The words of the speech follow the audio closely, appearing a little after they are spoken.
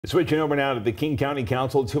Switching over now to the King County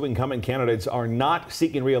Council, two incumbent candidates are not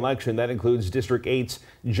seeking re-election. That includes District 8's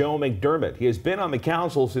Joe McDermott. He has been on the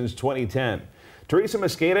council since 2010. Teresa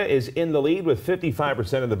Mosqueda is in the lead with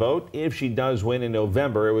 55% of the vote. If she does win in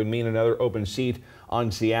November, it would mean another open seat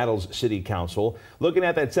on Seattle's City Council. Looking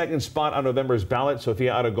at that second spot on November's ballot,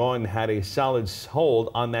 Sofia Aragon had a solid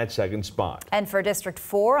hold on that second spot. And for District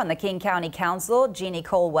 4 on the King County Council, Jeannie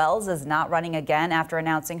Cole-Wells is not running again after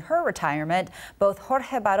announcing her retirement. Both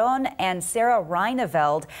Jorge Baron and Sarah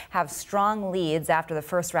Reineveld have strong leads after the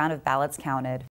first round of ballots counted.